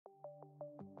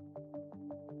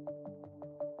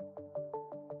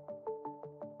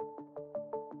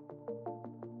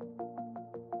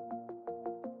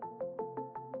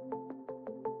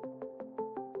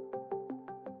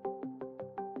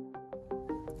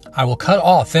I will cut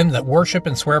off them that worship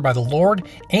and swear by the Lord,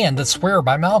 and that swear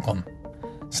by Malcham.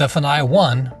 Zephaniah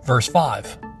 1, verse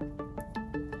 5.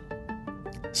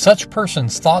 Such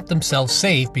persons thought themselves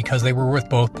safe because they were with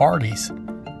both parties.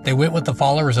 They went with the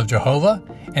followers of Jehovah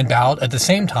and bowed at the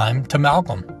same time to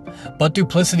Malcham. But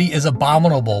duplicity is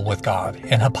abominable with God,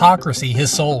 and hypocrisy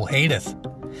his soul hateth.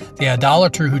 The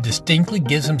idolater who distinctly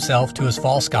gives himself to his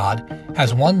false god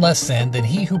has one less sin than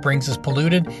he who brings his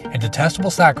polluted and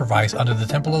detestable sacrifice unto the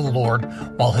temple of the Lord,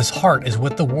 while his heart is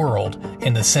with the world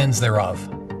in the sins thereof.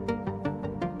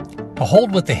 To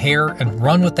hold with the hare and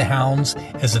run with the hounds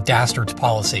is a dastard's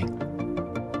policy.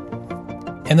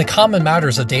 In the common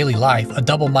matters of daily life, a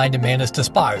double-minded man is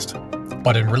despised,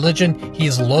 but in religion he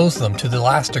is loathsome to the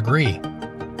last degree.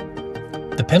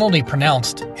 The penalty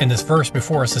pronounced in this verse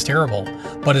before us is terrible,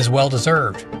 but is well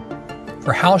deserved.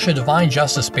 For how should divine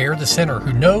justice spare the sinner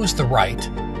who knows the right,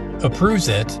 approves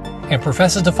it, and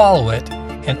professes to follow it,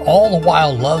 and all the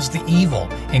while loves the evil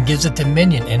and gives it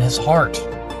dominion in his heart?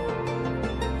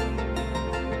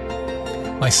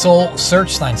 My soul,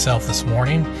 search thyself this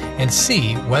morning, and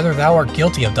see whether thou art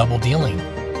guilty of double dealing.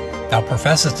 Thou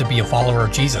professest to be a follower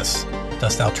of Jesus.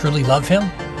 Dost thou truly love him?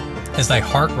 Is thy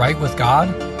heart right with God?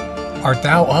 Art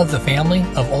thou of the family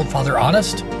of Old Father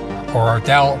Honest? Or art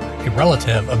thou a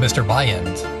relative of Mr.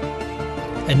 Byend?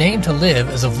 A name to live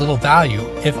is of little value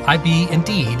if I be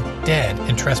indeed dead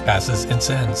in trespasses and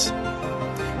sins.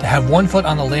 To have one foot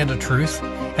on the land of truth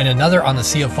and another on the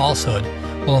sea of falsehood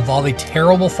will involve a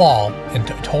terrible fall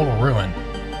into total ruin.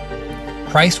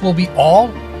 Christ will be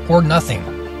all or nothing.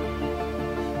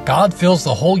 God fills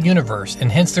the whole universe,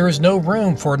 and hence there is no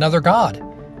room for another God.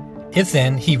 If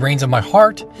then he reigns in my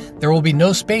heart, there will be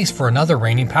no space for another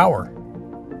reigning power.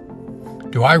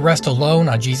 Do I rest alone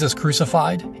on Jesus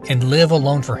crucified and live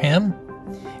alone for him?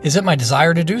 Is it my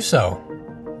desire to do so?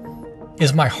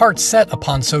 Is my heart set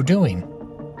upon so doing?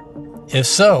 If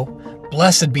so,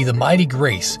 blessed be the mighty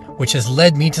grace which has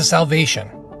led me to salvation.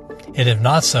 And if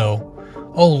not so,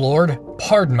 O Lord,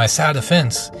 pardon my sad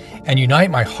offense, and unite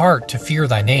my heart to fear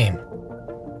thy name.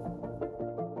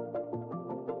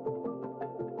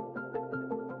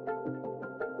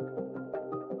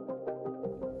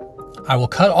 I will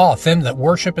cut off them that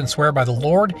worship and swear by the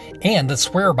Lord, and that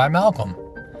swear by Malcham.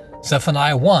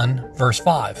 Zephaniah 1, verse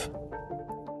 5.